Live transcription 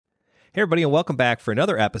Hey, everybody, and welcome back for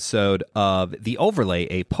another episode of The Overlay,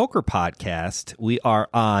 a poker podcast. We are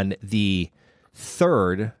on the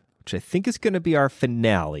third, which I think is going to be our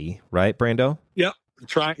finale, right, Brando? Yep.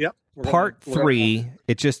 Yep. Part three.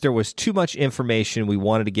 There was too much information. We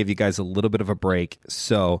wanted to give you guys a little bit of a break.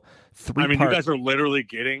 So, you guys are literally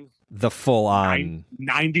getting the full on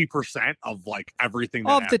 90% of like everything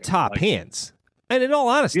of the top hands. And in all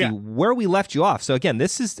honesty, where we left you off. So again,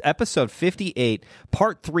 this is episode 58,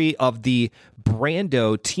 part 3 of the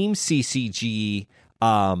Brando Team CCG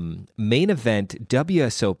main event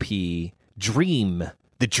WSOP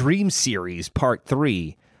the Dream Series, part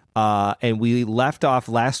 3. And we left off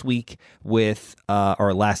last week with,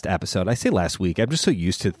 or last episode. I say last week. I'm just so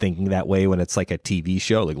used to thinking that way when it's like a TV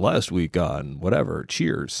show, like last week on whatever,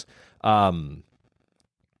 Cheers.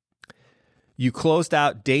 You closed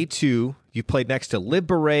out day 2. You played next to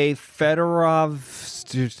Libere, Fedor,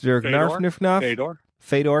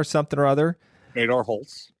 something or other. Fedor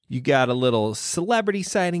Holtz. You got a little celebrity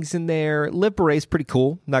sightings in there. Libere's pretty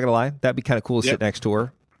cool, not going to lie. That'd be kind of cool to sit next to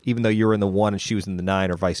her, even though you were in the 1 and she was in the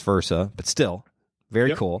 9 or vice versa. But still,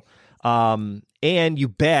 very cool. And you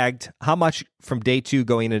bagged how much from day 2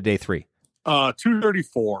 going into day 3?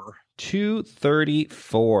 234.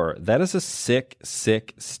 234. That is a sick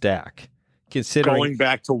stack. Considering going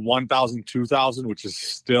back to 1,000, 2,000, which is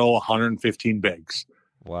still 115 bigs.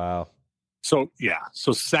 Wow. So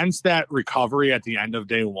since that recovery at the end of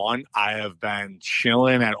day 1, I have been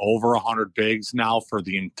chilling at over 100 bigs now for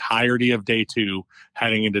the entirety of day 2,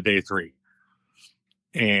 heading into day 3.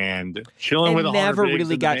 And chilling with 100 never bigs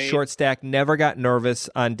really got short stacked, never got nervous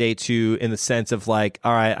on day 2 in the sense of like,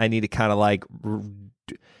 all right, I need to kind of like,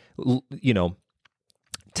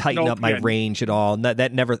 tighten up my range at all.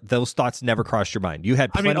 Those thoughts never crossed your mind. You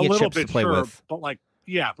had plenty of chips to play with. But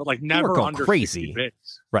never going crazy.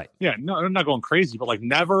 Bigs. Right. Yeah, no, I'm not going crazy, but like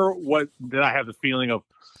never did I have the feeling of,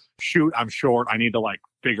 shoot, I'm short. I need to like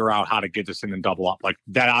figure out how to get this in and double up. Like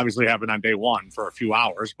that obviously happened on day 1 for a few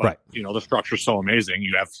hours, but the structure's so amazing.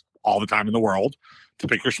 You have all the time in the world to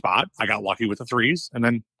pick your spot. I got lucky with the 3s, and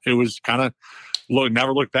then it was kind of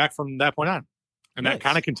never looked back from that point on. And that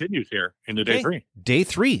kind of continues here into day 3. Day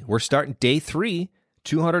 3. We're starting day 3,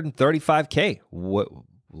 235K.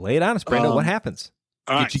 Lay it on us, Brandon. What happens?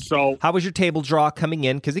 All right, so how was your table draw coming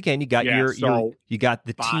in? Because again, you got you got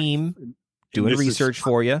the team doing research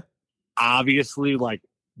for you. Obviously, like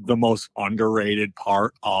the most underrated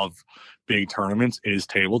part of big tournaments is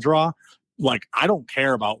table draw. Like, I don't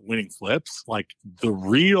care about winning flips. Like, the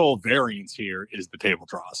real variance here is the table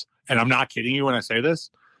draws. And I'm not kidding you when I say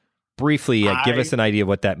this. Briefly, give us an idea of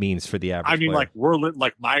what that means for the average player.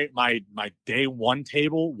 Like my day 1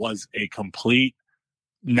 table was a complete.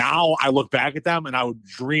 Now I look back at them and I would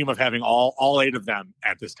dream of having all 8 of them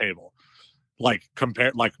at this table. Like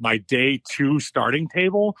my day 2 starting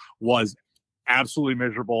table was absolutely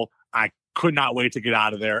miserable. I could not wait to get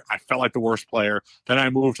out of there. I felt like the worst player. Then I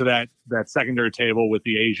moved to that secondary table with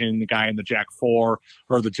the Asian guy and the Jack 4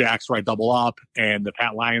 or the Jacks where I double up and the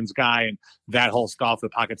Pat Lyons guy and that whole stuff, the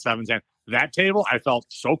pocket 7s. And that table, I felt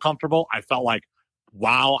so comfortable. I felt like,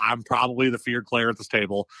 wow, I'm probably the feared player at this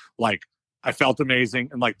table. Like, I felt amazing.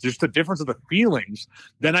 And like just the difference of the feelings.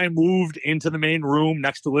 Then I moved into the main room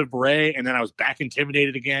next to Liv Bray, and then I was back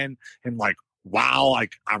intimidated again. And like, wow,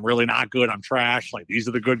 like I'm really not good. I'm trash. Like these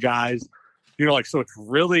are the good guys. So it's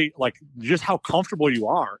really like just how comfortable you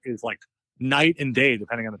are is like night and day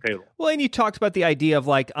depending on the table. Well, and you talked about the idea of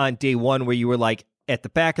like on day 1 where you were like at the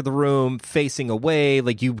back of the room facing away,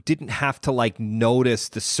 like you didn't have to like notice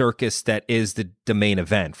the circus that is the main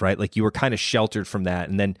event, right? Like you were kind of sheltered from that.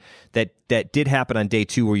 And then that did happen on day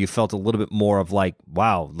 2 where you felt a little bit more of like,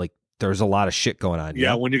 wow, like there's a lot of shit going on.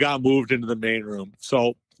 Yeah, when you got moved into the main room.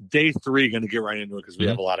 So day 3, going to get right into it because we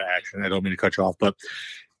have a lot of action. I don't mean to cut you off, but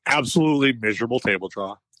absolutely miserable table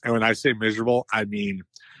draw. And when I say miserable, I mean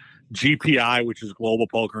GPI, which is Global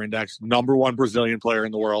Poker Index, #1 Brazilian player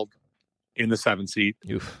in the world in the 7 seat.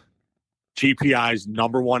 Oof. GPI's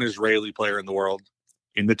 #1 Israeli player in the world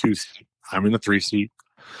in the 2 seat. I'm in the 3 seat.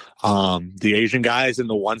 The Asian guys in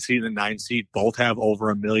the 1 seat and the 9 seat both have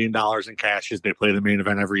over $1 million in cashes. They play the main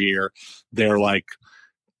event every year. They're like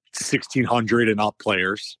 1,600 and up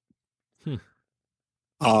players.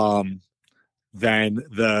 Then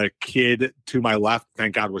the kid to my left,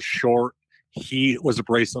 thank God, was short. He was a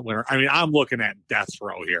bracelet winner. I mean, I'm looking at death's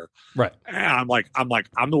row here. Right. And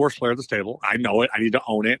I'm the worst player at this table. I know it. I need to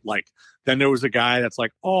own it. Like, Then there was a guy that's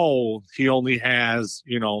like, oh, he only has,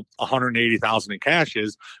 180,000 in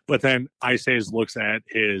cashes. But then Ice Ace looks at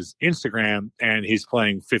his Instagram and he's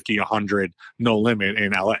playing 50, 100, no limit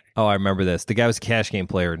in LA. Oh, I remember this. The guy was a cash game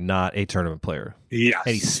player, not a tournament player. Yes.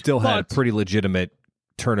 And he still had a pretty legitimate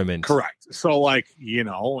tournament. Correct. So,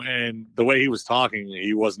 and the way he was talking,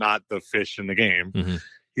 he was not the fish in the game. Mm-hmm.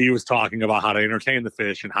 He was talking about how to entertain the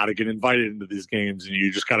fish and how to get invited into these games. And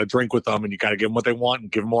you just got to drink with them and you got to give them what they want and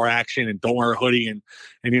give them more action and don't wear a hoodie. And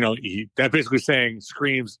that basically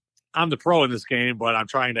screams, I'm the pro in this game, but I'm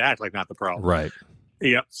trying to act like not the pro. Right.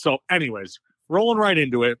 Yeah. So anyways, rolling right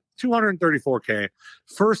into it, 234K.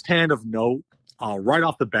 First hand of note, right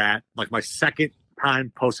off the bat, like my second time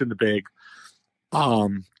posting the big,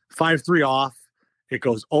 5-3 off. It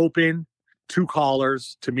goes open. 2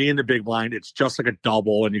 callers to me in the big blind. It's just like a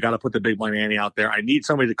double, and you got to put the big blind ante out there. I need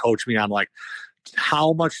somebody to coach me on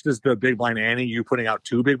how much does the big blind ante, you putting out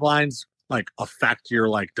 2 big blinds, affect your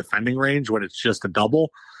defending range when it's just a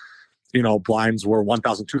double. Blinds were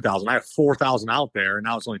 1,000, 2,000. I have 4,000 out there, and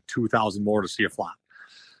now it's only 2,000 more to see a flop.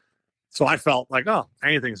 So I felt like, oh,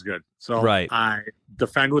 anything's good. So I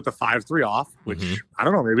defend with the 5-3 off, which I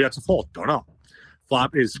don't know, maybe that's a fold. Don't know.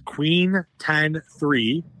 Flop is queen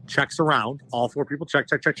 10-3, checks around. All 4 people check.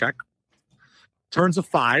 Turns a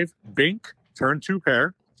 5, bink, turn 2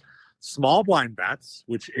 pair. Small blind bets,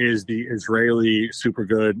 which is the Israeli super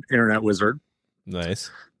good internet wizard. Nice.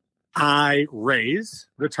 I raise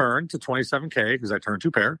the turn to 27K because I turn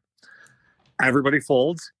 2 pair. Everybody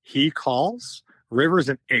folds. He calls. River's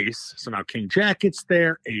an ace. So now king jack gets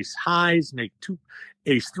there. Ace highs, make 2.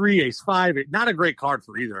 Ace 3, ace 5. Not a great card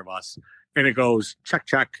for either of us. And it goes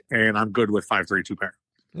check, and I'm good with 5-3 2 pair.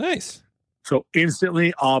 Nice. So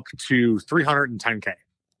instantly up to 310K.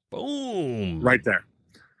 Boom. Right there.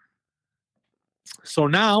 So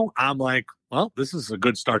now I'm like, well, this is a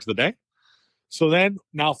good start to the day. So then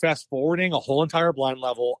now fast forwarding a whole entire blind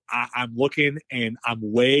level, I'm looking and I'm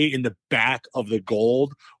way in the back of the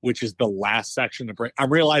gold, which is the last section to break.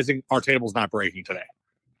 I'm realizing our table's not breaking today.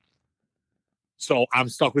 So I'm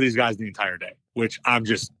stuck with these guys the entire day, which I'm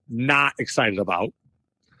just not excited about.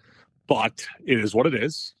 But it is what it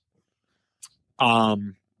is.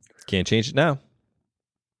 Can't change it now.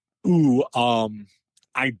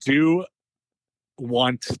 I do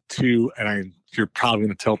want to, and you're probably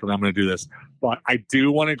going to tilt and I'm going to do this, but I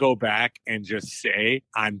do want to go back and just say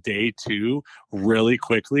on day 2, really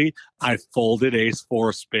quickly, I folded ace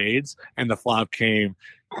 4 spades and the flop came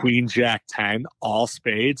queen jack 10, all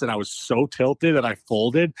spades, and I was so tilted that I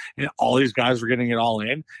folded, and all these guys were getting it all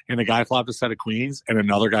in, and the guy flopped a set of queens, and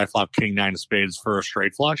another guy flopped king 9 of spades for a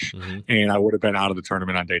straight flush, and I would have been out of the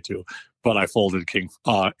tournament on day 2. But I folded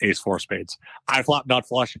ace 4 spades. I flopped nut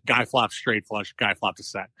flush, guy flopped straight flush, guy flopped a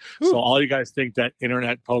set. Ooh. So all you guys think that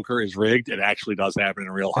internet poker is rigged, it actually does happen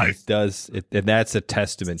in real life. It does, and that's a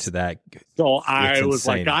testament to that. So I was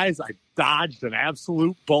like, guys, I dodged an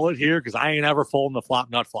absolute bullet here because I ain't ever folding the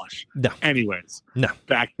flop nut flush. No. Anyways. No.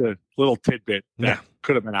 Back to little tidbit that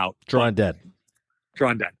could have been out. Drawn dead.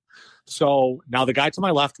 So now the guy to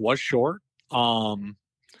my left was short.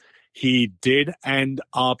 He did end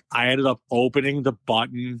up, I ended up opening the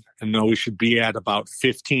button, and we should be at about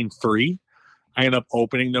 15-3. I ended up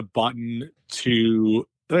opening the button to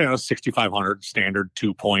 6,500 standard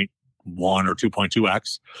 2.1 or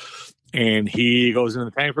 2.2x. And he goes into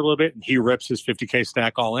the tank for a little bit and he rips his 50K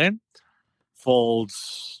stack all in,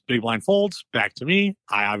 folds, big blind folds back to me.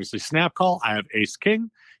 I obviously snap call. I have ace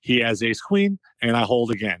king. He has ace queen, and I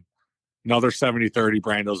hold again. Another 70-30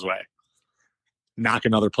 Brando's way. Knock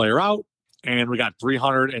another player out, and we got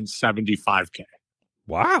 375K.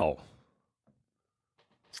 Wow.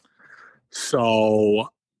 So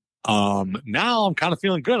now I'm kind of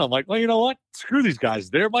feeling good. I'm like, well, you know what? Screw these guys.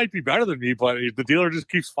 They might be better than me, but if the dealer just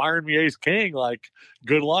keeps firing me ace king,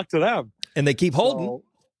 good luck to them. And they keep holding.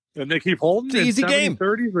 It's an easy game.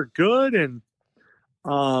 30s are good. And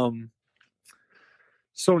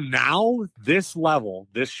so now this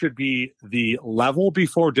should be the level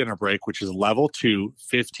before dinner break, which is level 2,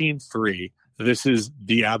 15-3. This is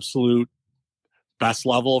the absolute best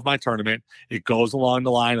level of my tournament. It goes along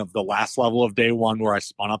the line of the last level of day 1 where I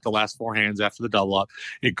spun up the last 4 hands after the double up.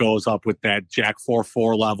 It goes up with that jack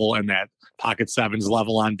 4-4 level and that pocket 7s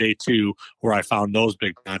level on day 2 where I found those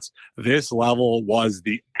big bets. This level was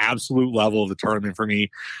the absolute level of the tournament for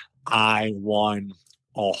me. I won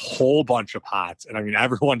a whole bunch of pots. And I mean,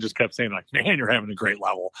 everyone just kept saying like, man, you're having a great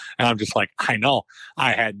level. And I'm just like, I know.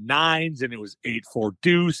 I had 9s and it was 8-4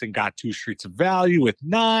 deuce and got 2 streets of value with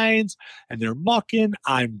 9s and they're mucking.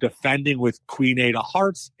 I'm defending with queen 8 of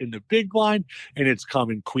hearts in the big blind and it's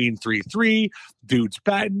coming queen 3-3. Dude's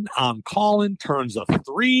betting. I'm calling turns of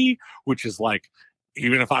 3, which is like,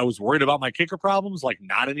 even if I was worried about my kicker problems, like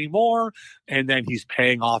not anymore. And then he's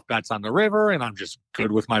paying off bets on the river and I'm just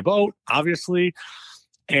good with my boat, obviously.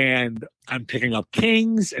 And I'm picking up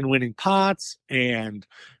kings and winning pots. And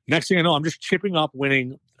next thing I know, I'm just chipping up,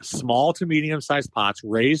 winning small to medium-sized pots,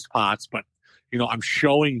 raised pots. But, you know, I'm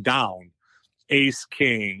showing down ace,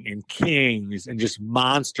 king, and kings and just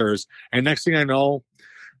monsters. And next thing I know,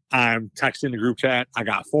 I'm texting the group chat. I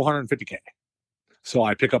got 450K. So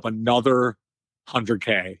I pick up another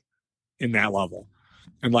 100K in that level.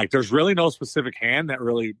 And like, there's really no specific hand that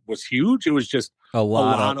really was huge. It was just a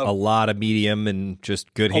lot of medium and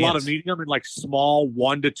just good hands. A lot of medium and like small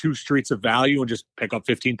 1 to 2 streets of value and just pick up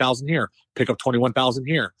 15,000 here, pick up 21,000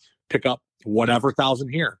 here, pick up whatever thousand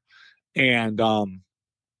here. And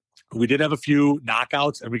we did have a few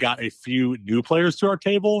knockouts and we got a few new players to our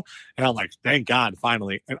table. And I'm like, thank God,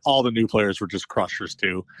 finally. And all the new players were just crushers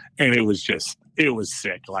too. And it was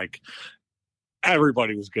sick. Like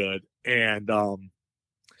everybody was good. And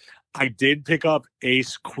I did pick up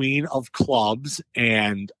ace queen of clubs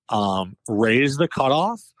and raise the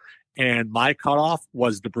cutoff. And my cutoff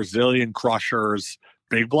was the Brazilian Crushers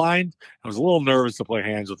big blind. I was a little nervous to play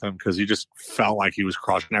hands with him because he just felt like he was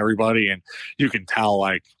crushing everybody. And you can tell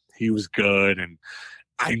like he was good. And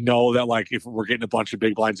I know that like if we're getting a bunch of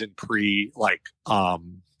big blinds in pre, like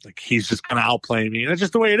he's just gonna outplay me. And it's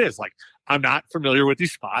just the way it is. Like I'm not familiar with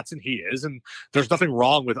these spots and he is. And there's nothing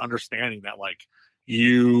wrong with understanding that like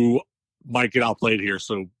you might get outplayed here.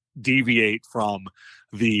 So deviate from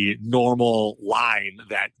the normal line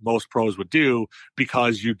that most pros would do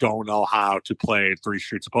because you don't know how to play 3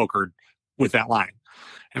 streets of poker with that line.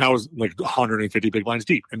 And I was like 150 big blinds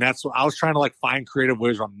deep. And that's what I was trying to like find creative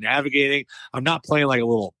ways where I'm navigating. I'm not playing like a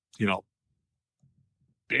little, you know,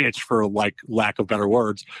 bitch for like lack of better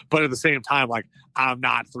words. But at the same time, like I'm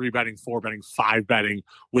not 3-betting, 4-betting, 5-betting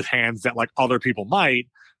with hands that like other people might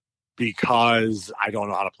because I don't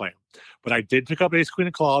know how to play them. But I did pick up ace queen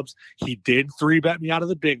of clubs. He did 3-bet me out of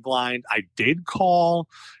the big blind. I did call.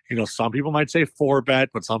 You know, some people might say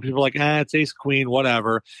 4-bet, but some people are like, it's ace queen,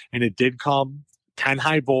 whatever. And it did come 10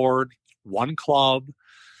 high board, 1 club.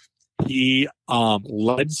 He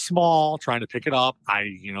led small, trying to pick it up. I,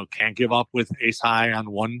 you know, can't give up with ace high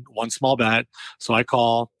on one small bet. So I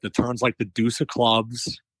call. The turn's like the deuce of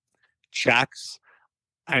clubs, checks.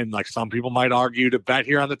 And like some people might argue to bet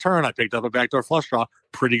here on the turn, I picked up a backdoor flush draw.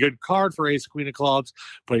 Pretty good card for ace queen of clubs.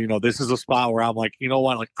 But, you know, this is a spot where I'm like, you know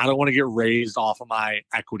what? Like, I don't want to get raised off of my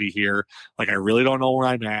equity here. Like, I really don't know where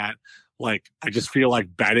I'm at. Like, I just feel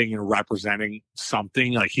like betting and representing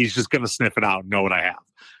something. Like, he's just going to sniff it out and know what I have.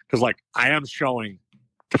 Because, like, I am showing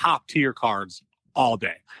top tier cards all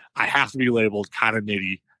day. I have to be labeled kind of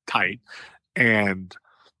nitty tight. And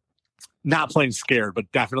not playing scared,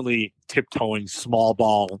 but definitely tiptoeing small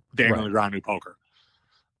ball, dangling on the ground new poker.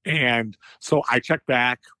 And so I check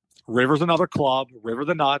back. River's another club. River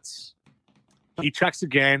the nuts. He checks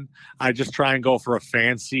again. I just try and go for a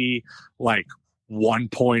fancy, like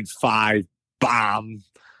 1.5 bomb.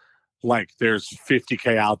 Like there's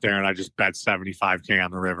 50K out there and I just bet 75K on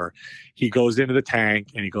the river. He goes into the tank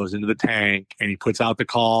and he goes into the tank and he puts out the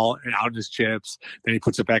call and out in his chips. Then he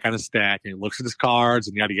puts it back on his stack and he looks at his cards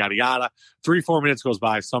and yada, yada, yada. 3-4 minutes goes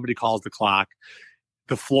by. Somebody calls the clock.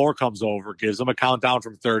 The floor comes over, gives him a countdown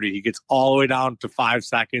from 30. He gets all the way down to 5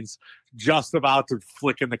 seconds, just about to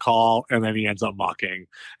flick in the call, and then he ends up mucking.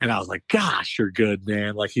 And I was like, gosh, you're good,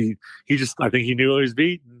 man. Like he just, I think he knew he was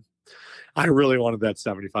beaten. I really wanted that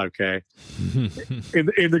 75K.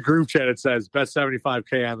 in the group chat, it says, bet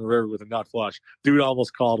 75K on the river with a nut flush. Dude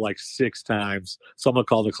almost called like 6 times. Someone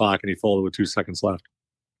called the clock and he folded with 2 seconds left.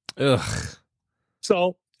 Ugh.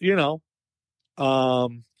 So, you know,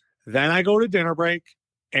 then I go to dinner break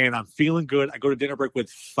and I'm feeling good. I go to dinner break with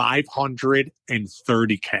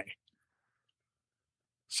 530K.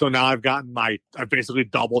 So now I've basically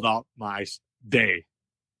doubled up my day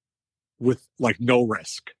with like no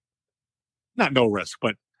risk. Not no risk,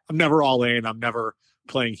 but I'm never all in. I'm never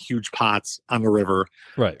playing huge pots on the river.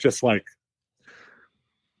 Right. Just like,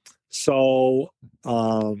 so,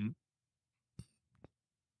 things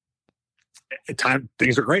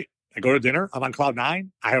are great. I go to dinner. I'm on cloud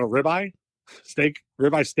 9. I have a ribeye steak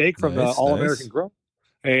from the All American Grill,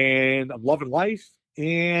 and I'm loving life.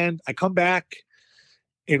 And I come back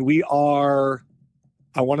and we are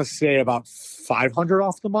I want to say about 500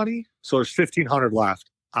 off the money. So there's 1,500 left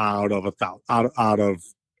out of out of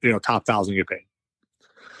top 1,000 you paid.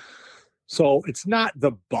 So it's not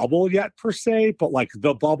the bubble yet per se, but like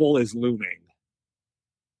the bubble is looming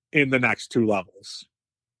in the next two levels.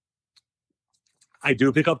 I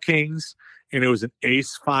do pick up kings, and it was an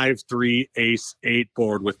ace 5-3, ace 8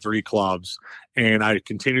 board with 3 clubs. And I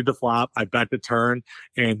continued to flop. I bet the turn,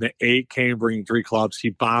 and the 8 came bringing 3 clubs.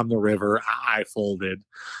 He bombed the river. I folded.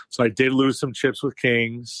 So I did lose some chips with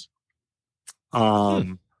kings.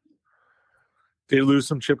 Did lose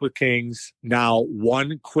some chip with kings. Now,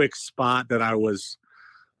 one quick spot that I was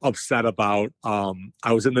upset about,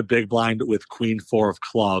 I was in the big blind with queen 4 of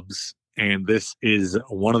clubs, and this is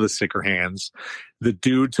one of the sicker hands. The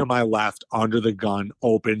dude to my left under the gun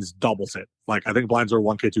opens, doubles it. Like, I think blinds are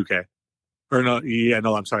 1K, 2K. Or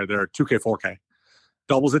no, I'm sorry, they're 2K, 4K.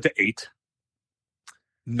 Doubles it to 8.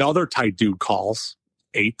 Another tight dude calls,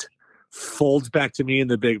 8. Folds back to me in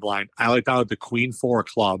the big blind. I like down at the queen 4 of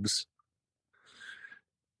clubs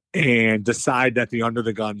and decide that the under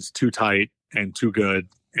the gun's too tight and too good,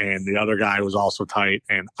 and the other guy was also tight,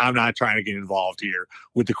 and I'm not trying to get involved here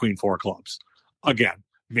with the queen 4 clubs. Again,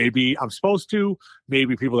 maybe I'm supposed to.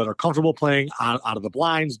 Maybe people that are comfortable playing out of the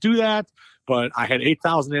blinds do that, but I had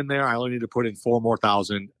 8,000 in there. I only need to put in 4 more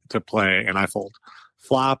thousand to play, and I fold.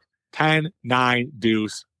 Flop, 10, 9,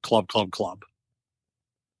 deuce, club.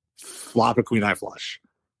 Flop a queen eye flush.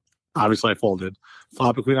 Obviously, I folded.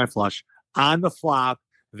 Flop a queen eye flush. On the flop,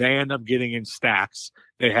 they end up getting in stacks.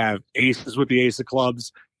 They have aces with the ace of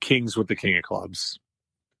clubs, kings with the king of clubs.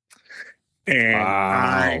 And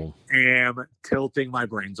I am tilting my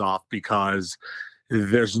brains off because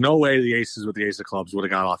there's no way the aces with the ace of clubs would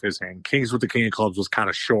have got off his hand. Kings with the king of clubs was kind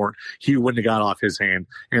of short. He wouldn't have got off his hand,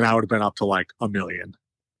 and I would have been up to like $1 million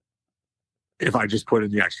if I just put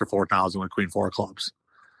in the extra 4,000 with queen 4 of clubs.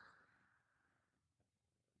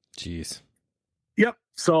 Jeez. Yep.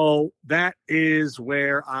 So that is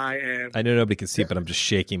where I am. I know nobody can see it, but I'm just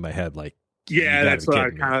shaking my head like, yeah, that's what I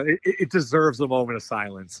kind of, it deserves a moment of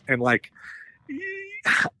silence. And like,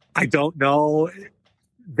 I don't know.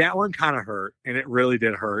 That one kind of hurt, and it really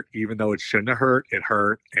did hurt, even though it shouldn't have hurt. It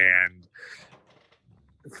hurt. And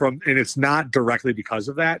it's not directly because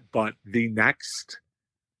of that, but the next,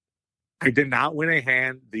 I did not win a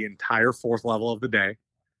hand the entire 4th level of the day.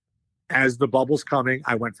 As the bubble's coming,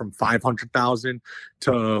 I went from 500,000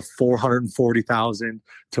 to 440,000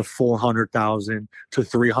 to 400,000 to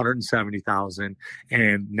 370,000.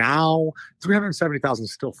 And now 370,000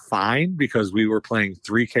 is still fine because we were playing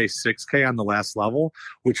 3K, 6K on the last level,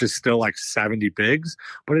 which is still like 70 bigs,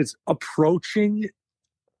 but it's approaching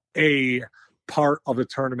a part of the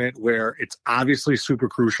tournament where it's obviously super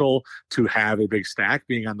crucial to have a big stack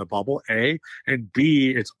being on the bubble, A, and B,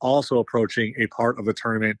 it's also approaching a part of the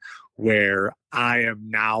tournament where I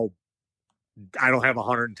don't have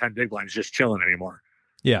 110 big blinds just chilling anymore.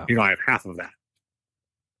 Yeah. I have half of that.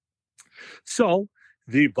 So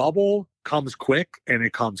the bubble comes quick, and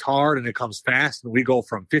it comes hard, and it comes fast, and we go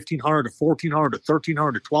from 1,500 to 1,400 to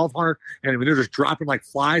 1,300 to 1,200, and they're just dropping like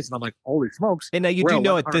flies, and I'm like, holy smokes. And now you do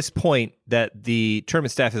know at this point that the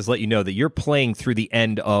tournament staff has let you know that you're playing through the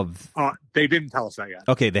end of... They didn't tell us that yet.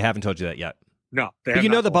 Okay, they haven't told you that yet. No. But you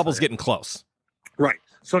know the bubble's getting close. Right.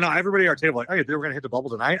 So now everybody at our table, like, hey, they were going to hit the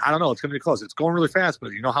bubble tonight. I don't know. It's going to be close. It's going really fast,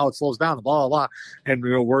 but you know how it slows down, the blah, blah, blah. And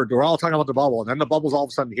we're all talking about the bubble, and then the bubble's all of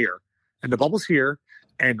a sudden here. And the bubble's here,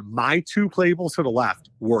 and my 2 playables to the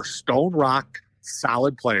left were Stone Rock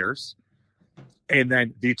solid players. And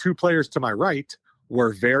then the 2 players to my right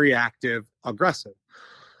were very active, aggressive.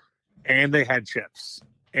 And they had chips.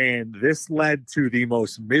 And this led to the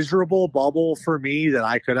most miserable bubble for me that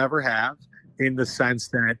I could ever have, in the sense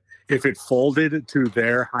that if it folded to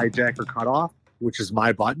their hijack or cutoff, which is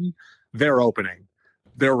my button, they're opening.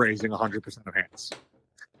 They're raising 100% of hands.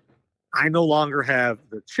 I no longer have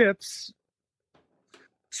the chips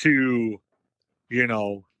to,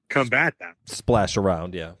 combat them. Splash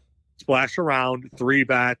around, yeah. Splash around,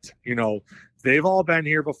 3-bet. They've all been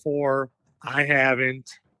here before. I haven't.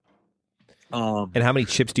 And how many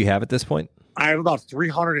chips do you have at this point? I have about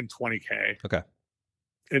 320K. Okay.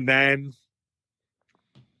 And then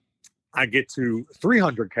I get to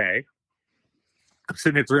 300K. I'm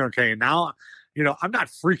sitting at 300K, and now, I'm not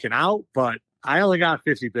freaking out, but I only got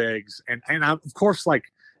 50 bigs, and I'm, of course, like,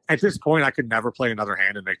 at this point, I could never play another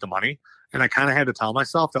hand and make the money. And I kind of had to tell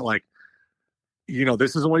myself that, like,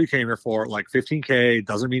 this isn't what you came here for. Like 15K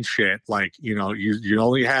doesn't mean shit. Like, you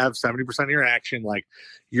only have 70% of your action. Like,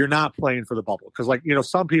 you're not playing for the bubble. Cause like,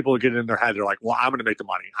 some people get in their head. They're like, well, I'm going to make the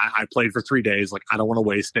money. I played for 3 days. Like, I don't want to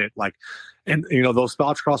waste it. Like, and those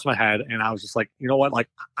thoughts crossed my head. And I was just like, you know what? Like,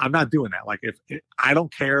 I'm not doing that. Like, I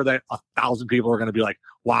don't care that 1,000 people are going to be like,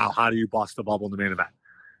 wow, how do you bust the bubble in the main event?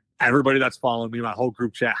 Everybody that's following me, my whole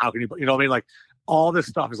group chat, how can you, what I mean? Like, all this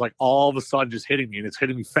stuff is like all of a sudden just hitting me, and it's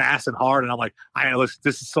hitting me fast and hard. And I'm like,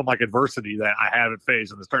 this is some like adversity that I haven't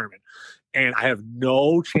faced in this tournament. And I have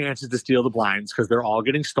no chances to steal the blinds because they're all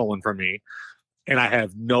getting stolen from me. And I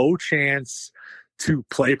have no chance to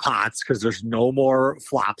play pots because there's no more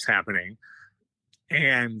flops happening.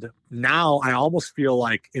 And now I almost feel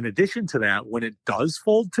like, in addition to that, when it does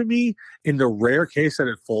fold to me, in the rare case that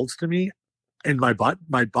it folds to me in my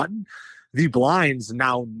button, the blinds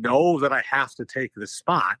now know that I have to take this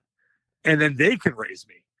spot, and then they can raise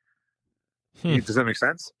me. Does that make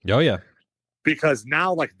sense? Oh, yeah. Because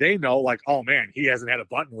now, like, they know, like, oh, man, he hasn't had a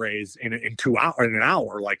button raise in 2 hours, in an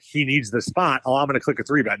hour. Like, he needs this spot. Oh, I'm going to click a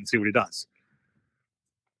 3-bet and see what he does.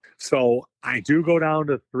 So I do go down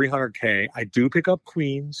to 300K. I do pick up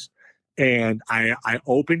queens, and I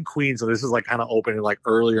open queens. So this is like kind of open in like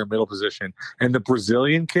earlier middle position. And the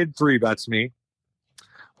Brazilian kid 3-bets me,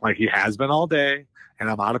 like he has been all day, and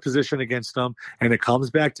I'm out of position against him. And it comes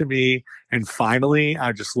back to me. And finally,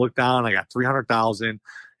 I just look down. I got 300,000,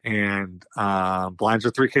 and blinds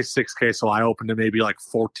are 3K, 6K. So I opened to maybe like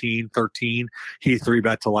 14, 13. He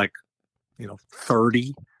 3-bet to like,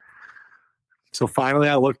 30. So finally,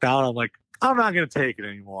 I look down. I'm like, I'm not going to take it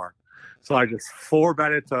anymore. So I just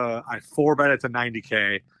 4-bet it to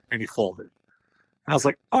 90K, and he folded. I was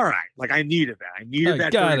like, all right, like I needed that. I needed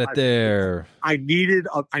that. Got it there. I needed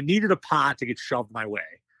a pot to get shoved my way.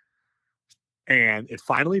 And it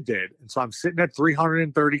finally did. And so I'm sitting at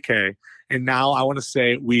 330K. And now I want to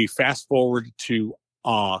say we fast forward to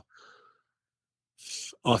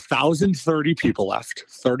 1,030 people left,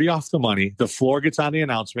 30 off the money. The floor gets on the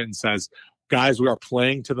announcement and says, guys, we are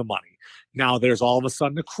playing to the money. Now there's all of a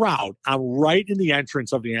sudden a crowd. I'm right in the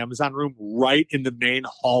entrance of the Amazon room, right in the main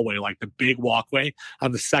hallway, like the big walkway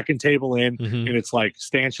on the second table in, and it's like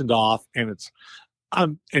stanchioned off, and it's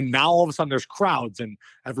and now all of a sudden there's crowds, and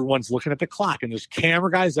everyone's looking at the clock, and there's camera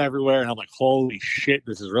guys everywhere, and I'm like, holy shit,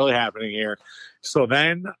 this is really happening here. So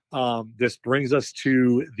then this brings us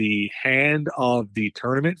to the hand of the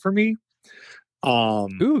tournament for me.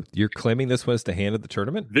 Ooh, you're claiming this was the hand of the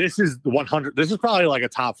tournament? This is the 100. This is probably like a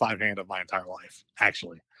top 5 hand of my entire life,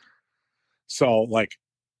 actually. So like,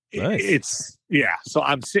 nice. It's yeah. So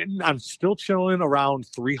I'm still chilling around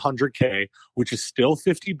 300K, which is still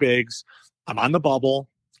 50 bigs. I'm on the bubble.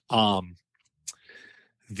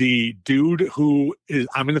 The dude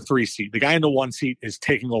I'm in the 3 seat. The guy in the 1 seat is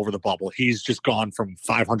taking over the bubble. He's just gone from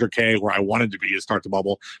 500K, where I wanted to be to start the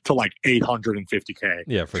bubble, to like 850K.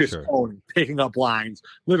 Yeah, for just sure. Picking up blinds,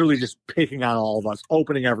 literally just picking on all of us,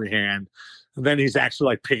 opening every hand. And then he's actually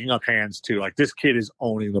like picking up hands too. Like, this kid is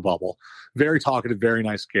owning the bubble. Very talkative, very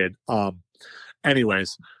nice kid.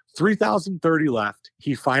 Anyways, 3,030 left.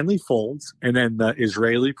 He finally folds, and then the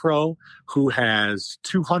Israeli pro, who has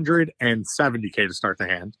 270K to start the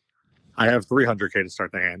hand, I have 300K to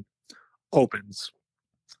start the hand, opens,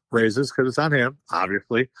 raises because it's on him,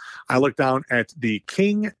 obviously. I look down at the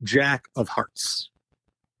King Jack of Hearts.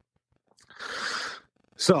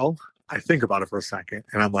 So I think about it for a second,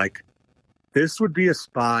 and I'm like, this would be a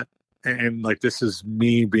spot. And like, this is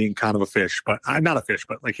me being kind of a fish, but I'm not a fish,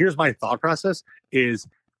 but like, here's my thought process is,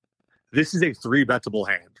 this is a 3-bettable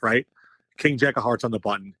hand, right? King Jack of Hearts on the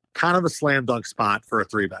button, kind of a slam dunk spot for a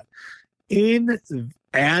 3-bet.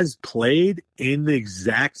 As played in the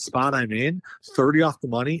exact spot I'm in, 30 off the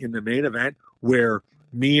money in the main event, where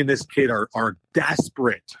me and this kid are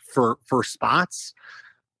desperate for spots.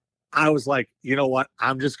 I was like, you know what?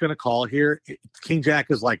 I'm just going to call here. King Jack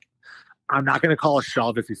is like, I'm not going to call a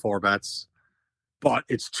shove if he 4-bets, but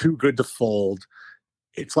it's too good to fold.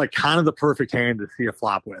 It's like kind of the perfect hand to see a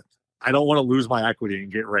flop with. I don't want to lose my equity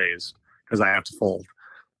and get raised because I have to fold,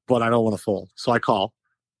 but I don't want to fold. So I call,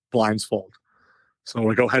 blinds fold. So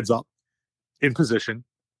we go heads up in position.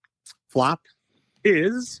 Flop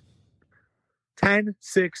is 10,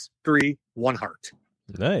 6, 3, 1 heart.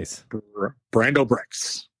 Nice. Brando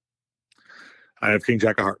bricks. I have King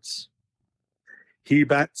Jack of Hearts. He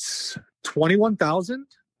bets 21,000.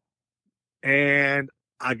 And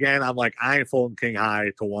again, I'm like, I ain't folding king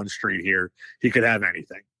high to 1 street here. He could have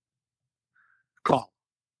anything. Call.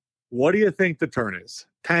 What do you think the turn is?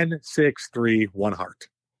 10, 6, 3, 1 heart.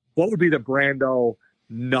 What would be the Brando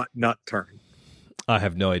nut turn? I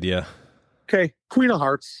have no idea. Okay. Queen of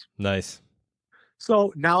Hearts. Nice.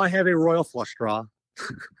 So now I have a royal flush draw,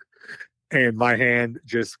 and my hand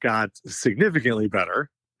just got significantly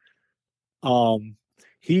better.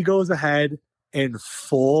 He goes ahead and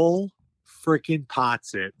full freaking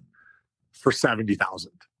pots it for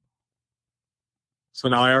 70,000. So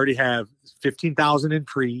now I already have 15,000 in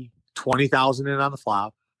pre, 20,000 in on the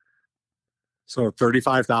flop. So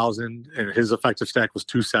 35,000, and his effective stack was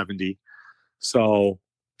 270. So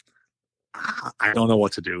I don't know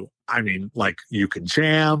what to do. I mean, like, you can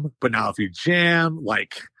jam, but now if you jam,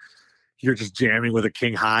 like, you're just jamming with a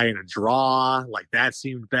king high and a draw. Like, that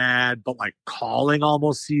seemed bad, but like calling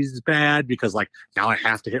almost seems bad because like now I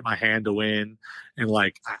have to hit my hand to win. And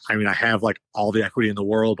like, I mean, I have like all the equity in the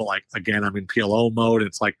world, but like, again, I'm in PLO mode.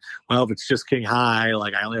 It's like, well, if it's just king high,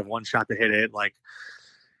 like I only have one shot to hit it. Like,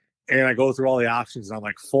 and I go through all the options and I'm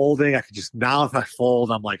like folding. I could just, now if I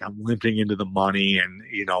fold, I'm like, I'm limping into the money and,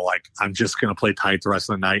 you know, like I'm just going to play tight the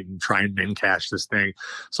rest of the night and try and min cash this thing.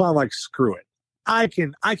 So I'm like, screw it. I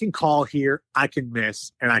can call here, I can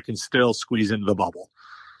miss, and I can still squeeze into the bubble.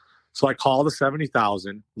 So I call the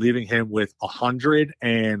 70,000, leaving him with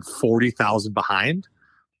 140,000 behind,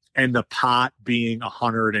 and the pot being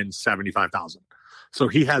 175,000. So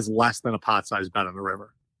he has less than a pot size bet on the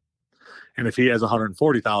river. And if he has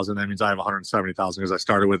 140,000, that means I have 170,000 because I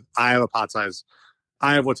started with, I have a pot size,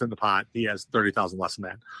 I have what's in the pot. He has 30,000 less than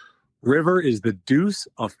that. River is the deuce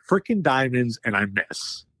of freaking diamonds, and I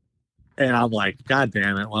miss. And I'm like, God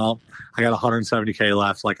damn it. Well, I got 170K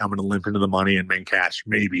left. Like, I'm going to limp into the money and main cash,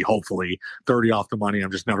 maybe, hopefully, 30 off the money.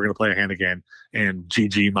 I'm just never going to play a hand again. And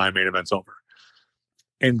GG, my main event's over.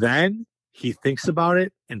 And then he thinks about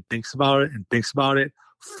it and thinks about it and thinks about it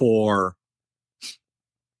for,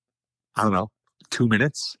 I don't know, 2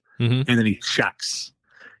 minutes. Mm-hmm. And then he checks.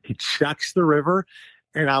 He checks the river.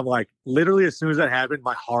 And I'm like, literally, as soon as that happened,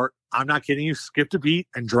 my heart, I'm not kidding you, skipped a beat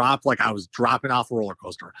and dropped like I was dropping off a roller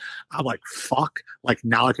coaster. I'm like, fuck, like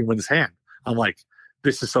now I can win this hand. I'm like,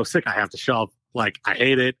 this is so sick. I have to shove. Like, I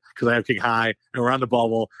hate it because I have king high and we're on the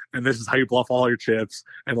bubble. And this is how you bluff all your chips.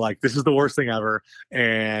 And like, this is the worst thing ever.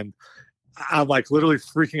 And I'm like literally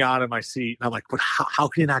freaking out in my seat. And I'm like, but how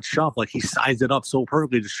can you not shove? Like, he sized it up so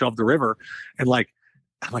perfectly to shove the river. And like,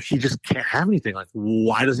 I'm like, he just can't have anything. Like,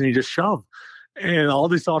 why doesn't he just shove? And all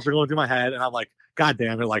these thoughts are going through my head. And I'm like, God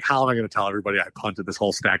damn it. Like, how am I going to tell everybody I punted this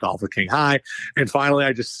whole stack off with king high? And finally,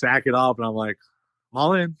 I just sack it up and I'm like, I'm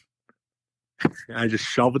all in. And I just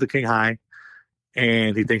shove with the king high.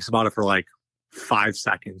 And he thinks about it for like 5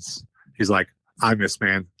 seconds. He's like, I miss,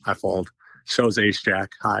 man. I fold. Shows ace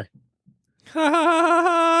jack high.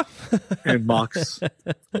 And mucks.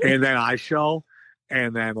 And then I show.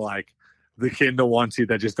 And then like, the kid to one seat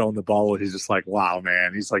that just owned the ball, he's just like, wow,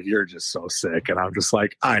 man. He's like, you're just so sick. And I'm just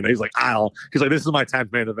like, I know. He's like, this is my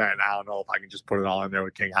 10th main event. I don't know if I can just put it all in there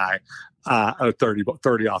with king high,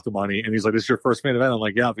 30 off the money. And he's like, this is your first main event? I'm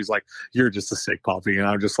like, yeah. He's like, you're just a sick puppy. And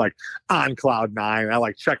I'm just like on cloud 9. I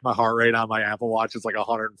like check my heart rate on my Apple Watch. It's like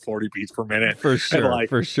 140 beats per minute. For sure. And like,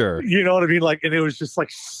 for sure. You know what I mean? Like, and it was just like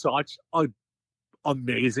such a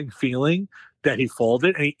amazing feeling that he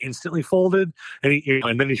folded, and he instantly folded, and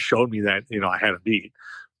and then he showed me that, you know, I had a beat,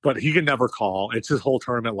 but he can never call. It's his whole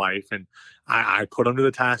tournament life. And I put him to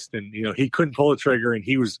the test, and, you know, he couldn't pull the trigger, and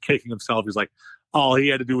he was kicking himself. He's like, all he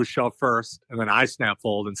had to do was shove first, and then I snap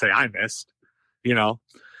fold and say, I missed, you know,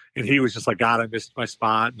 and he was just like, God, I missed my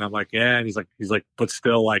spot. And I'm like, yeah. And he's like, but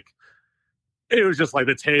still, like, it was just like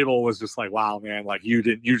the table was just like, wow, man, like you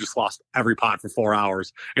just lost every pot for 4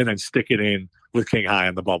 hours and then stick it in with king high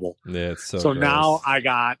in the bubble. Yeah, it's so gross. Now I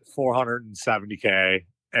got 470K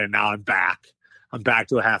and now I'm back. I'm back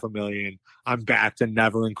to $500,000. I'm back to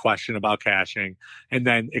never in question about cashing. And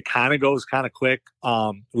then it kind of goes kind of quick.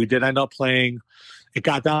 We did end up playing. It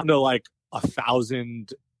got down to like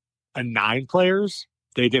 1,009 players.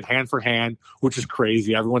 They did hand for hand, which is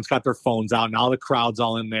crazy. Everyone's got their phones out. Now the crowd's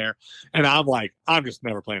all in there. And I'm like, I'm just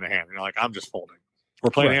never playing a hand. You know, like, I'm just folding. We're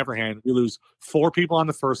playing hand for hand. We lose 4 people on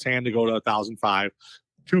the first hand to go to 1,005,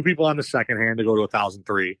 2 people on the second hand to go to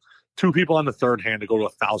 1,003, 2 people on the third hand to go to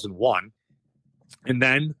 1,001. And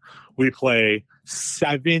then we play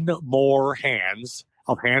 7 more hands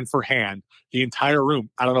of hand for hand. The entire room,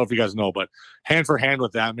 I don't know if you guys know, but hand for hand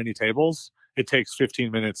with that many tables, it takes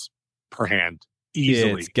 15 minutes per hand.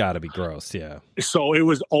 Easily. It's got to be gross, yeah. So it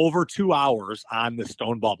was over 2 hours on the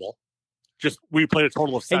stone bubble. Just we played a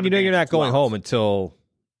total of 7. And you know you're not going home until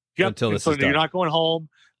this is done. You're not going home.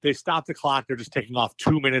 They stopped the clock. They're just taking off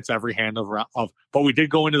 2 minutes every hand of. But we did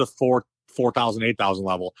go into the 4,000, 8,000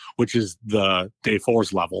 level, which is the day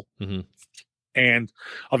 4's level. Mm-hmm. And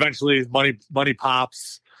eventually, money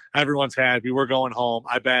pops. Everyone's happy. We're going home.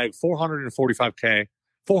 I bagged 445K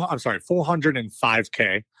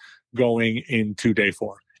 405K going into day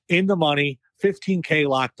 4. In the money, 15K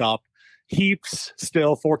locked up, heaps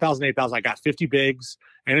still, 4,000, 8,000. I got 50 bigs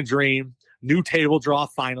and a dream, new table draw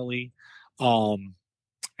finally. And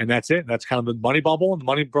that's it. That's kind of the money bubble and the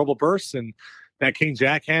money bubble bursts. And that King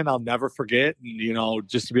Jack hand, I'll never forget. And,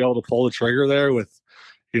 just to be able to pull the trigger there with,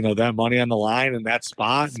 that money on the line in that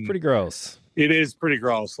spot. It's pretty gross. It is pretty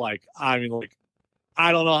gross. I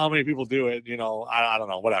don't know how many people do it. I don't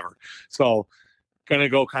know, whatever. So, gonna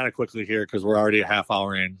go kind of quickly here because we're already a half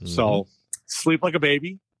hour in. Mm-hmm. So, sleep like a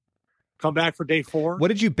baby. Come back for day 4. What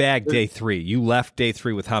did you bag day 3? You left day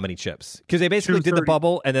 3 with how many chips? Because they basically did the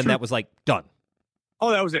bubble, and then that was done.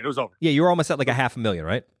 Oh, that was it. It was over. Yeah, you were almost at $500,000,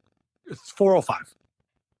 right? It's 405.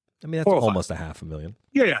 I mean, that's almost $500,000.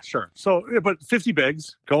 Yeah, sure. So, but 50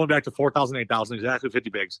 bigs, going back to 4,000, 8,000, exactly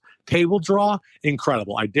 50 bigs. Table draw,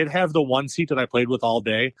 incredible. I did have the one seat that I played with all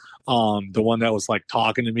day, the one that was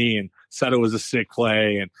talking to me and said it was a sick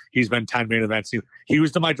play, and he's been 10 main events. He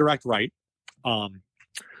was to my direct right,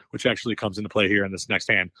 which actually comes into play here in this next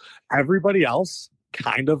hand. Everybody else,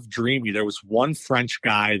 kind of dreamy. There was one French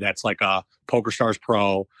guy that's like a PokerStars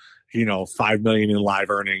pro, 5 million in live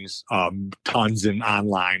earnings, tons in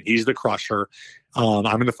online. He's the crusher.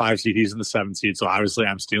 I'm in the 5 seed. He's in the 7 seed. So obviously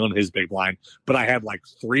I'm stealing his big blind, but I had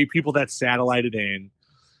 3 people that satellited in,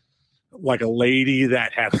 a lady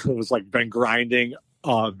that was been grinding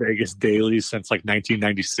Vegas dailies since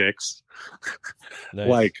 1996.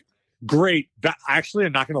 Nice. Great. Actually,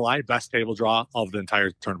 I'm not going to lie, best table draw of the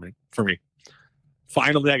entire tournament for me.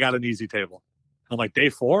 Finally, I got an easy table. I'm day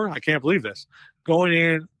 4? I can't believe this. Going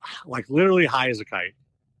in, literally high as a kite.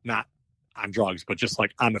 Not on drugs, but just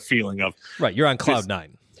on the feeling of... Right, you're on cloud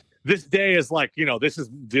 9. This day is this is,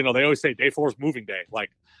 they always say day 4 is moving day.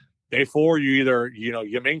 Day 4, you either,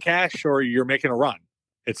 you main cash or you're making a run.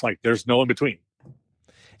 It's there's no in between.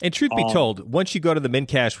 And truth be told, once you go to the min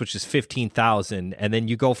cash, which is 15,000, and then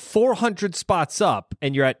you go 400 spots up,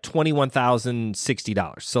 and you're at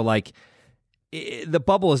 $21,060. So the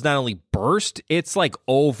bubble is not only burst; it's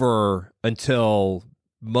over until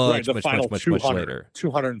much later.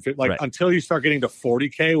 250, until you start getting to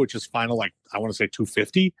 40K, which is final. I want to say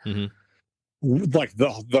 250. Mm-hmm.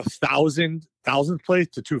 The thousandth place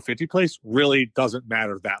to 250 place really doesn't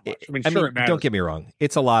matter that much. I mean, it matters. Don't get me wrong;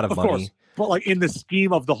 it's a lot of money. Course. But in the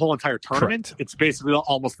scheme of the whole entire tournament, correct, it's basically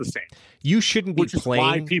almost the same. You shouldn't be playing.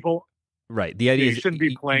 Why people, right? The idea is you shouldn't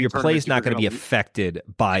be playing. Your play is not going to be affected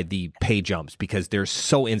by the pay jumps because they're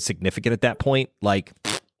so insignificant at that point.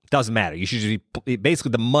 Doesn't matter. You should just be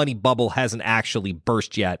basically the money bubble hasn't actually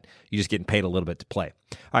burst yet. You're just getting paid a little bit to play.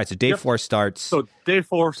 All right, so day 4 starts. So day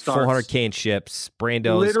 4 starts. 400K in chips.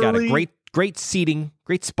 Brando's got a great seating,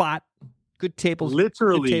 great spot. Good tables.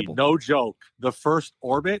 Literally, good table. No joke. The first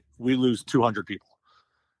orbit, we lose 200 people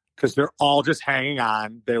because they're all just hanging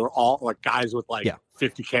on. They were all guys with 50K,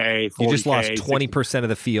 40K. You just lost 20% of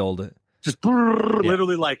the field. Just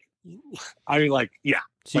literally yeah.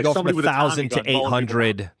 So you go from 1,000 to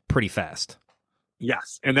 800 pretty fast.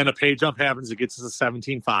 Yes. And then a pay jump happens. It gets us to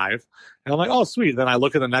 17.5. And I'm oh, sweet. Then I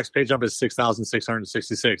look at the next pay jump is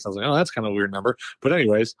 6,666. I was oh, that's kind of a weird number. But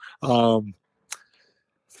anyways,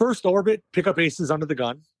 first orbit, pick up aces under the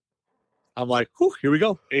gun. I'm whew, here we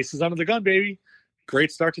go. Aces under the gun, baby.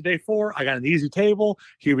 Great start to day 4. I got an easy table.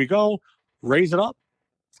 Here we go. Raise it up.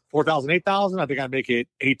 4,000, 8,000. I think I make it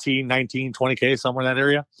 18, 19, 20K, somewhere in that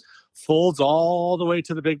area. Folds all the way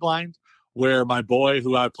to the big blind where my boy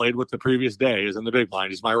who I played with the previous day is in the big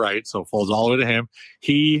blind. He's my right. So folds all the way to him.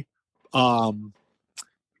 He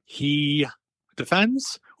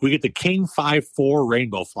defends. We get the King 5-4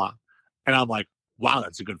 rainbow flop. And I'm wow,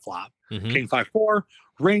 that's a good flop. Mm-hmm. King 5-4,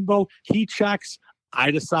 rainbow. He checks.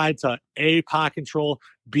 I decide to A, pot control,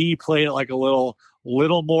 B, play it a little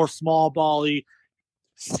more small bally,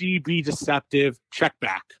 C, be deceptive, check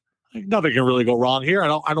back. Nothing can really go wrong here. I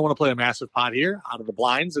don't want to play a massive pot here out of the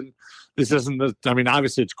blinds. And this isn't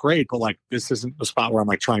obviously it's great, but this isn't the spot where I'm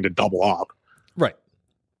trying to double up. Right.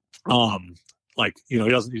 He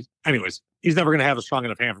doesn't, anyways, he's never going to have a strong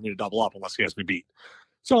enough hand for me to double up unless he has me beat.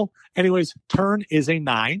 So, anyways, turn is a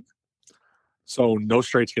 9. So no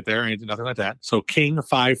straights get there, nothing like that. So King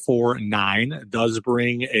 5-4 9 does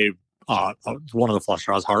bring a one of the flush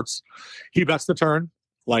draws, hearts. He bets the turn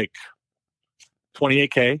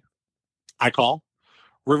 28K. I call.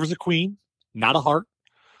 River's a queen, not a heart.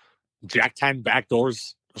 Jack 10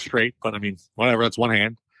 backdoors straight, but whatever. That's one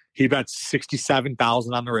hand. He bets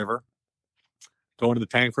 67,000 on the river. Going to the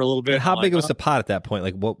tank for a little bit. And how big was the pot at that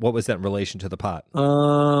point? What was that in relation to the pot? It's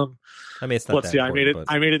not. Let's see. I made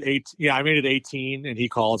it 8. Yeah, I made it 18, and he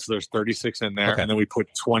called, so there's 36 in there, okay. And then we put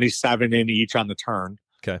 27 in each on the turn.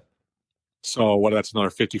 Okay. So what? That's another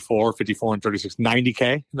 54 and 36,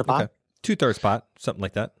 90K in the pot. Okay. 2/3 pot, something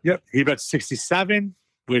like that. Yep. He bet 67,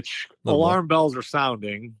 which alarm bells are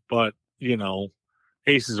sounding, but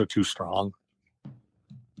aces are too strong.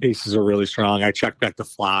 Aces are really strong. I checked back the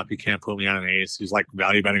flop. He can't put me on an ace. He's like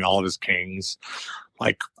value betting all of his kings.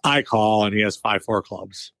 Like I call and he has 5-4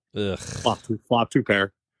 clubs. Ugh. Flop two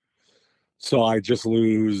pair. So I just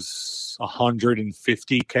lose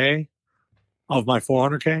 150K of my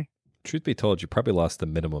 400K. Truth be told, you probably lost the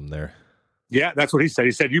minimum there. Yeah, that's what he said.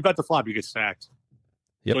 He said, you bet the flop, you get stacked.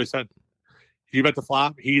 Yep. That's what he said. You bet the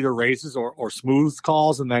flop, he either raises or smooth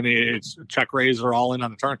calls, and then it's check raise or all in on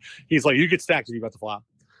the turn. He's like, you get stacked if you bet the flop.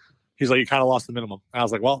 He's like, you kind of lost the minimum. I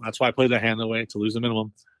was like, well, that's why I played that hand that way, to lose the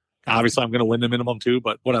minimum. Obviously, I'm going to win the minimum too,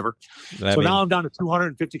 but whatever. Now I'm down to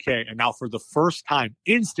 250K, and now for the first time,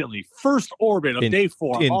 instantly, first orbit of day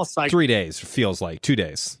 4, in all cycle. 3 days, feels like 2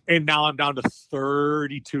 days. And now I'm down to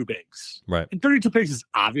 32 bigs. Right. And 32 bigs is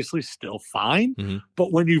obviously still fine, mm-hmm.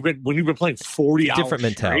 but when you've been playing 40 hours, different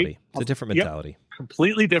mentality. Straight, it's a different mentality. Yep,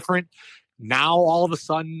 completely different. Now all of a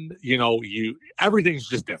sudden, everything's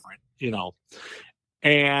just different,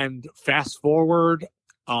 And fast forward,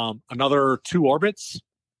 another 2 orbits.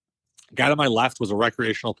 Guy to my left was a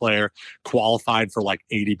recreational player, qualified for like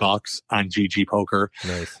 $80 on GG Poker.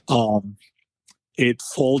 Nice. It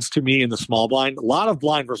folds to me in the small blind. A lot of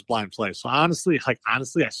blind versus blind play. So honestly, I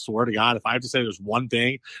swear to God, if I have to say there's one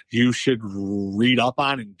thing you should read up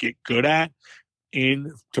on and get good at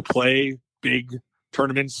to play big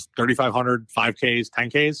tournaments, 3,500, 5Ks,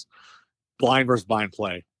 10Ks, blind versus blind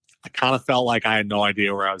play. I kind of felt like I had no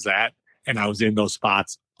idea where I was at, and I was in those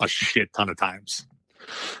spots a shit ton of times.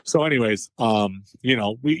 So anyways,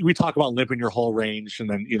 we talk about limping your whole range and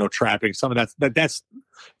then, trapping. Some of that's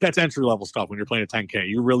entry level stuff when you're playing a 10K.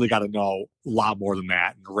 You really got to know a lot more than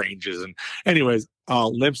that, and ranges. And anyways,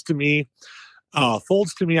 limps to me,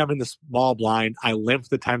 folds to me. I'm in the small blind. I limp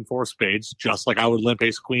the 10-4 spades, just like I would limp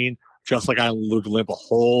ace queen, just like I would limp a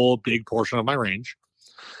whole big portion of my range.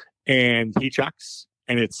 And he checks,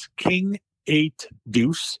 and it's king 8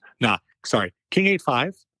 deuce. King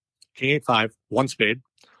 8-5. King 8-5, 1 spade.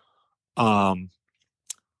 I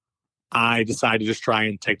decided to just try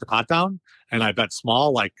and take the pot down, and I bet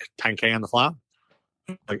small, like 10K on the flop,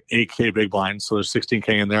 like 8K big blind. So there's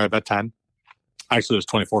 16K in there. I bet 10. Actually, there's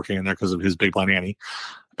 24K in there because of his big blind ante.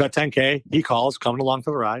 I bet 10K. He calls, coming along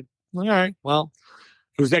for the ride. I'm like, all right, well,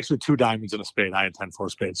 it was actually 2 diamonds and a spade. I had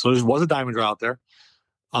 10-4 spades. So there was a diamond draw out there.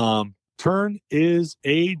 Turn is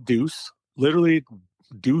a deuce, literally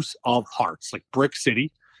deuce of hearts, like Brick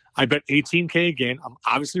City. I bet 18K again. I'm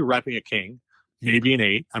obviously repping a king, maybe an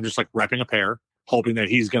 8. I'm just like repping a pair, hoping that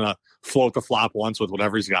he's going to float the flop once with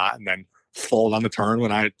whatever he's got and then fold on the turn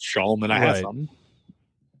when I show him that I have something.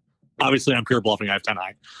 Obviously, I'm pure bluffing. I have 10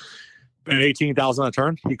 high. Bet 18,000 on the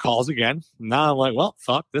turn. He calls again. Now I'm like, well,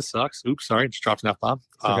 fuck, this sucks. Oops, sorry. Just dropped an F-bomb.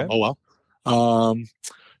 Okay. Oh, well.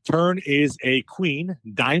 Turn is a queen.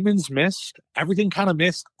 Diamonds missed. Everything kind of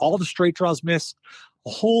missed. All the straight draws missed. A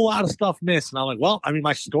whole lot of stuff missed. And I'm like, well,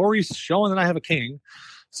 my story's showing that I have a king.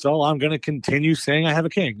 So I'm going to continue saying I have a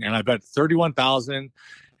king. And I bet 31,000.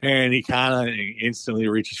 And he kind of instantly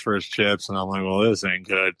reaches for his chips. And I'm like, well, this ain't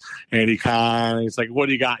good. And he's like, what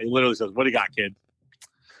do you got? He literally says, what do you got, kid?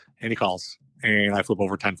 And he calls. And I flip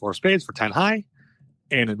over 10-4 spades for 10 high.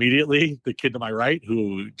 And immediately the kid to my right,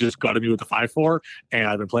 who just gutted me with the 5-4, and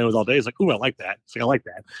I've been playing with all day, is like, ooh, I like that. It's like, I like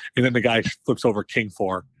that. And then the guy flips over king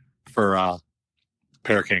 4 for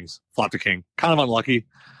pair of kings, flop to king. Kind of unlucky.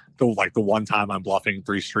 The one time I'm bluffing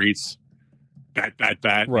 3 streets, bet.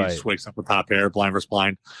 Right. He just wakes up with top pair, blind versus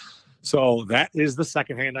blind. So that is the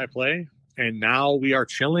second hand I play. And now we are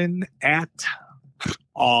chilling at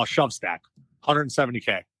shove stack,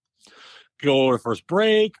 170K. Go to first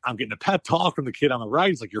break. I'm getting a pep talk from the kid on the right.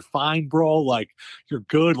 He's like, you're fine, bro. Like, you're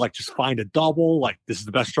good. Like, just find a double. Like, this is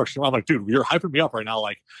the best structure. I'm like, dude, you're hyping me up right now.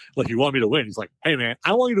 Like you want me to win. He's like, hey, man,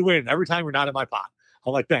 I want you to win every time you're not in my pot.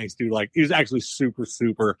 I'm like, thanks, dude. Like, he's actually super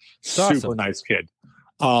nice kid.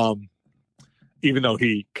 Even though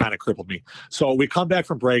he kind of crippled me. So we come back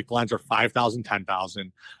from break. Blinds are 5,000,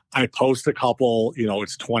 10,000. I post a couple,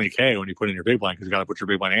 it's 20K when you put in your big blind because you got to put your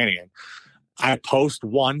big blind ante in. I post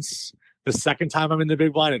once. The second time I'm in the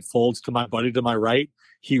big blind, it folds to my buddy to my right.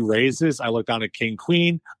 He raises. I look down at king,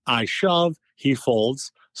 queen. I shove. He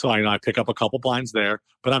folds. So I pick up a couple blinds there,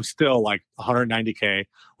 but I'm still like 190K.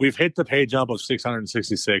 We've hit the pay jump of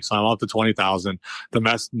 666. So I'm up to 20,000.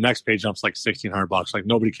 The next pay jump's like $1,600. Like,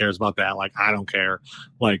 nobody cares about that. Like, I don't care.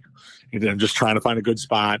 Like, I'm just trying to find a good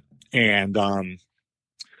spot. And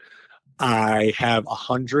I have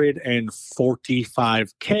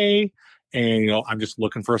 145K. And, I'm just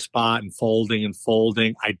looking for a spot and folding and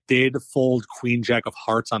folding. I did fold queen jack of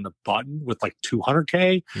hearts on the button with like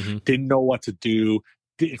 200K. Mm-hmm. Didn't know what to do.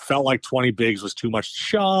 It felt like 20 bigs was too much to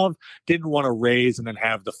shove. Didn't want to raise and then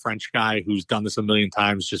have the French guy who's done this a million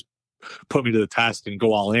times just put me to the test and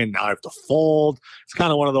go all in. Now I have to fold. It's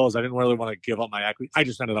kind of one of those. I didn't really want to give up my equity. I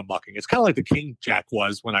just ended up mucking. It's kind of like the king jack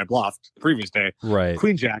was when I bluffed the previous day. Right.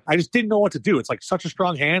 Queen jack. I just didn't know what to do. It's like such a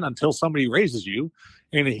strong hand until somebody raises you,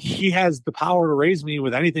 and he has the power to raise me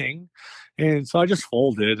with anything. And so I just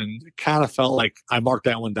folded, and it kind of felt like I marked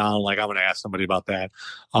that one down. Like, I'm going to ask somebody about that.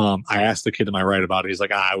 I asked the kid to my right about it. He's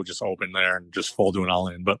like, I would just open there and just fold doing all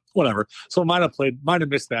in, but whatever. So might have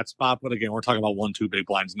missed that spot. But again, we're talking about 1-2 big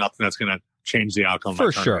blinds, nothing that's going to change the outcome.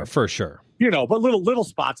 For sure. But little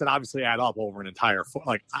spots that obviously add up over an entire,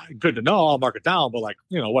 like, good to know. I'll mark it down, but like,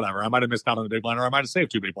 whatever. I might have missed out on the big blind, or I might have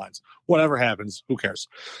saved 2 big blinds. Whatever happens, who cares?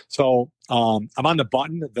 So I'm on the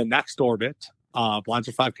button, the next orbit. Blinds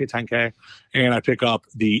are 5K, 10K, and I pick up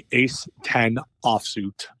the ace 10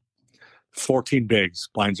 offsuit, 14 bigs.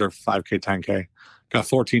 Blinds are 5K, 10K. Got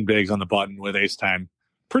 14 bigs on the button with ace 10.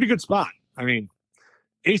 Pretty good spot. I mean,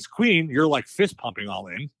 ace queen, you're like fist pumping all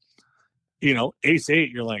in. Ace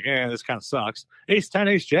 8, you're like, this kind of sucks. Ace 10,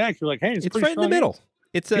 ace jack, you're like, hey, it's right in the middle.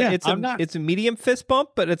 It's a medium fist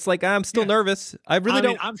bump, but it's like, I'm still nervous. I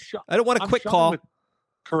don't want a quick call.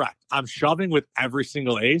 Correct. I'm shoving with every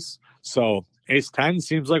single ace. So ace 10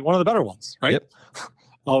 seems like one of the better ones, right? Yep.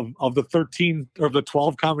 Of the 13 or the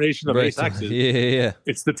 12 combination of ace X's. Yeah.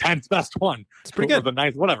 It's the 10th best one. It's pretty good. Or the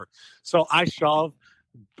 9th, whatever. So I shove,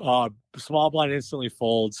 small blind instantly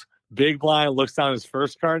folds. Big blind looks down his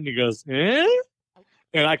first card and he goes, eh?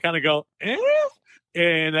 And I kind of go, eh?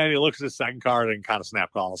 And then he looks at his second card and kind of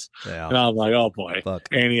snap calls. Yeah. And I'm like, oh boy. Fuck.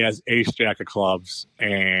 And he has ace jack of clubs,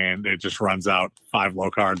 and it just runs out 5 low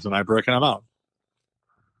cards, and I brick and I'm out.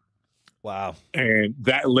 Wow. And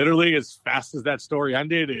that literally, as fast as that story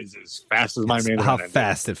ended, is as fast as my main event ended. How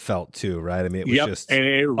fast it felt too, right? I mean, it was just, and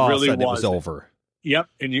it really was. It was over. Yep.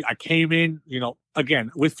 And I came in,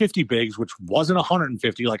 again, with 50 bigs, which wasn't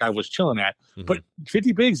 150 like I was chilling at, but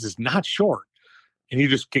 50 bigs is not short. And you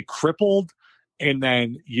just get crippled, and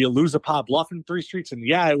then you lose a pot bluffing 3 streets. And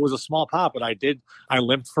yeah, it was a small pot, but I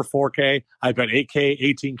limped for 4K. I bet 8K,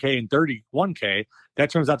 18K, and 31K.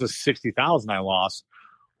 That turns out to 60,000 I lost,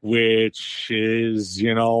 which is,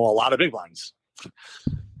 a lot of big blinds.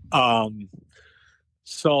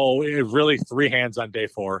 So it really 3 hands on day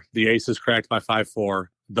 4. The ace is cracked by 5-4.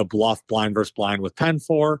 The bluff blind versus blind with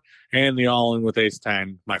 10-4, and the all-in with ace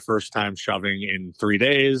 10. My first time shoving in 3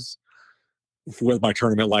 days with my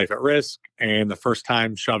tournament life at risk, and the first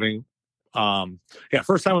time shoving,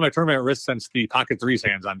 first time with my tournament at risk since the pocket 3s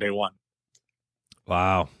hands on day 1.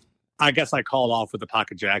 Wow. I guess I called off with the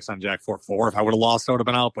pocket jacks on jack 4-4. If I would have lost, I would have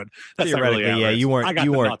been out, but that's not really you weren't. I got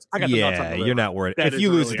the nuts on the you're not worried. If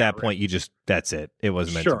you lose at that point, that's it. It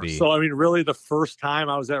wasn't meant to be. So, I mean, really the first time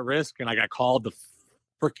I was at risk and I got called the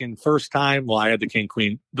freaking first time. Well, I had the king,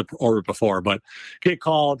 queen the orbit before, but get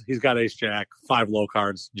called. He's got ace jack, 5 low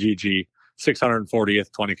cards, GG, 640th,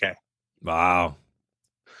 20K. Wow.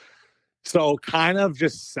 So kind of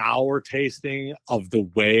just sour tasting of the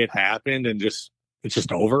way it happened, and it's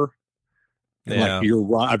just over. And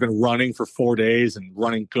I've been running for 4 days and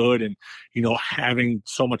running good, and having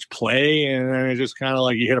so much play, and then it just kind of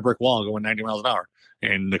like you hit a brick wall going 90 miles an hour,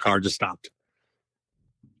 and the car just stopped.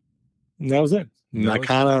 And that was it. And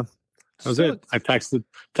that was it. I texted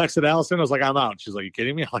Allison. I was like, I'm out. She's like, you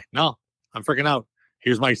kidding me? I'm like, no, I'm freaking out.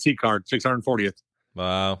 Here's my seat card, 640th.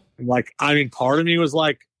 Wow. Part of me was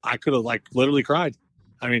like, I could have literally cried.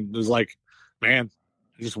 I mean, it was like, man,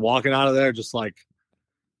 just walking out of there, just like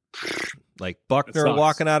Buckner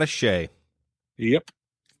walking out of Shea. Yep.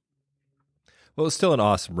 Well, it's still an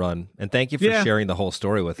awesome run, and thank you for sharing the whole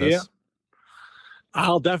story with us.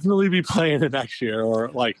 I'll definitely be playing it next year, or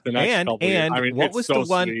the next couple years. I mean, what was the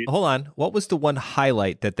one? Sweet. Hold on. What was the one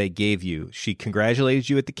highlight that they gave you? She congratulated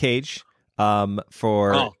you at the cage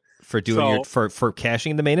for doing for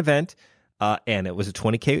cashing the main event, and it was a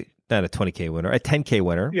 20K, not a 20K winner, a 10K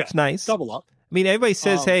winner. Yeah, it's nice. Double up. I mean, everybody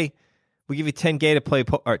says, "Hey, we give you 10K to play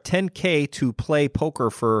or 10K to play poker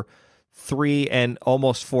for 3 and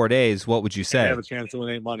almost 4 days." What would you say? I have a chance to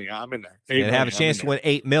win 8 money. I'm in there. And have a chance to win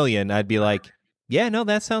 8 million. I'd be like, yeah, no,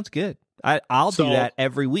 that sounds good. I'll do that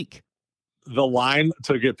every week. The line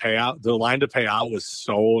to pay out was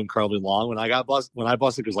so incredibly long when I got busted. When I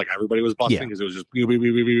busted, because everybody was busting because it was just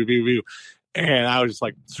And I was just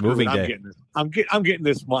like, Moving I'm day. getting this. I'm getting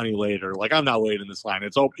this money later. Like, I'm not waiting in this line.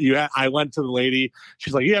 It's open. I went to the lady.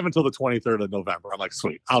 She's like, you have until the 23rd of November. I'm like,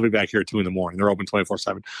 sweet. I'll be back here at 2 a.m. They're open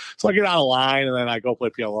 24/7. So I get out of line and then I go play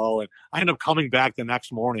PLO, and I end up coming back the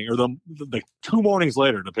next morning or the 2 mornings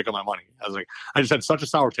later to pick up my money. I was like, I just had such a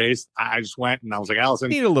sour taste. I just went and I was like, Allison,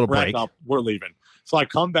 need a little break. Up. We're leaving. So I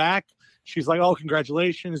come back. She's like, oh,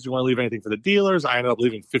 congratulations. Do you want to leave anything for the dealers? I ended up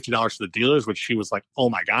leaving $50 for the dealers, which she was like,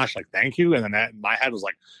 oh my gosh, like, thank you. And then that in my head was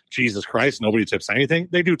like, Jesus Christ, nobody tips anything.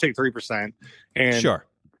 They do take 3%. And, sure,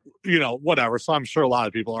 whatever. So I'm sure a lot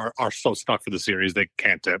of people are so stuck for the series, they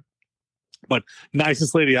can't tip. But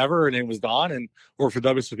nicest lady ever. Her name was Dawn and worked for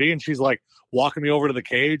WSOP. And she's like walking me over to the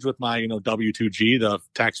cage with my, W2G, the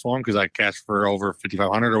tax form, because I cashed for over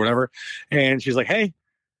 5,500 or whatever. And she's like, hey,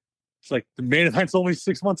 it's like the main event's only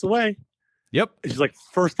 6 months away. Yep. She's like,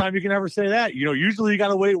 first time you can ever say that. Usually you got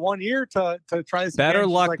to wait 1 year to try this. Better again.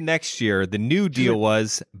 luck next year. The new deal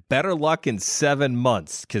was better luck in 7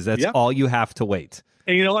 months because that's all you have to wait.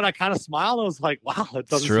 And you know what? I kind of smiled. I was like, wow, it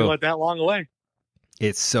doesn't seem like that long away.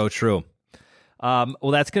 It's so true. Well,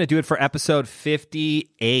 that's going to do it for episode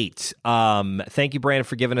 58. Thank you, Brandon,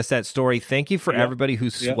 for giving us that story. Thank you for everybody who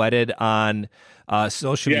sweated on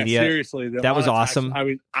social media. Seriously. That was awesome. I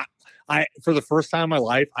mean, I for the first time in my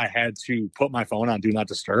life, I had to put my phone on Do Not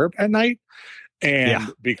Disturb at night.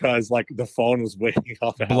 And because like the phone was waking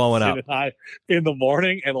up, blowing up in the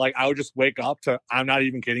morning. And like, I would just wake up to, I'm not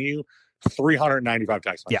even kidding you, 395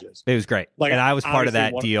 text messages. Yeah, it was great. Like, and I was part of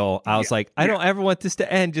that deal. I was like, I don't ever want this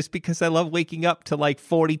to end just because I love waking up to like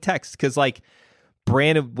 40 texts. Cause like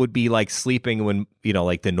Brandon would be like sleeping when,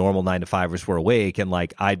 like the normal 9-to-5ers were awake. And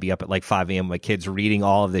like, I'd be up at like 5 a.m. My kids reading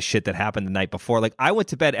all of this shit that happened the night before. Like I went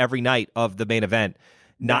to bed every night of the main event,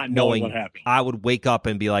 not knowing what happened. I would wake up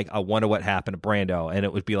and be like, I wonder what happened to Brando. And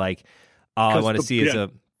it would be like, all I want to see is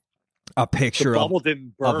a picture of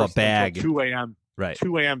a bag. 2 a.m. Right.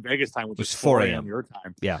 2 a.m. Vegas time, which is 4 a.m. your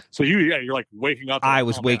time. Yeah. So you're like waking up. I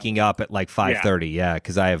was waking up at like 5:30. Yeah,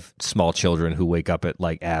 because I have small children who wake up at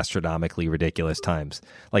like astronomically ridiculous times,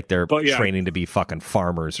 like they're training to be fucking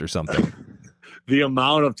farmers or something. The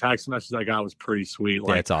amount of text messages I got was pretty sweet.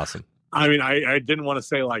 Like, it's awesome. I mean, I didn't want to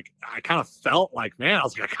say like, I kind of felt like, man, I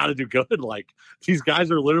was like, I got to do good. Like these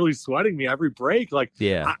guys are literally sweating me every break. Like,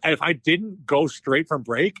 if I didn't go straight from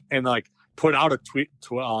break and like put out a tweet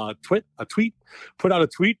to the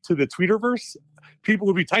Tweeterverse, people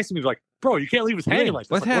would be texting me like, bro, you can't leave us hanging like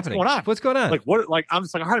this. What's happening? What's going on? Like what? Like I'm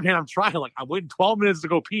just like, all right, man, I'm trying. Like I'm waiting 12 minutes to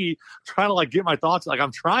go pee, trying to like get my thoughts. Like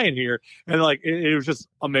I'm trying here, and like it was just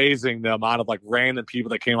amazing the amount of like random people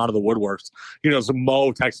that came out of the woodworks. So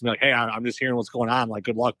Mo texted me like, hey, I'm just hearing what's going on. Like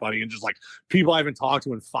good luck, buddy, and just like people I haven't talked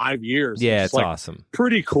to in 5 years. Yeah, it's like, awesome.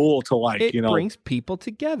 Pretty cool to like it brings people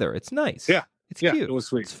together. It's nice. Yeah. It's cute. It was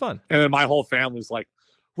sweet. It's fun. And then my whole family's like,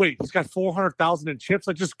 wait, he's got 400,000 in chips.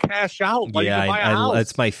 Like, just cash out. Like, buy a house.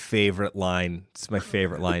 That's my favorite line. It's my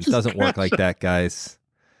favorite line. It doesn't work like that, guys.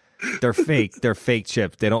 They're fake. They're fake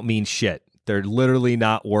chips. They don't mean shit. They're literally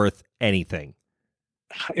not worth anything.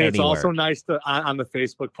 And it's also nice to on the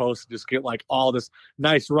Facebook post just get like all this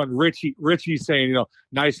nice run. Richie saying,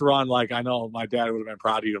 nice run. Like, I know my dad would have been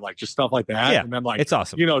proud of you. Like, just stuff like that. Yeah, and then like, it's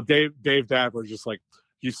awesome. Dave Dabber just like,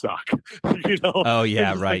 you suck. Oh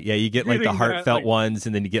yeah, right. Like, yeah, you get like the heartfelt ones,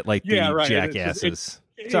 and then you get like the jackasses.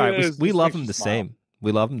 Sorry, we love them the same.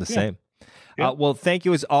 We love them the same. Yeah. Well, thank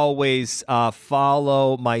you as always.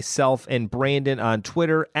 Follow myself and Brandon on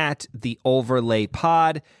Twitter at The Overlay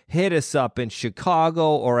Pod. Hit us up in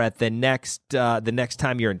Chicago or at the next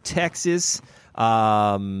time you're in Texas.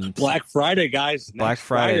 Black Friday, guys. Black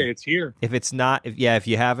Friday, it's here. If it's not, if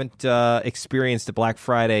you haven't experienced a Black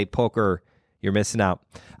Friday poker, you're missing out.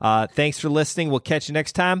 Thanks for listening. We'll catch you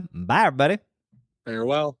next time. Bye, everybody.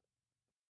 Farewell.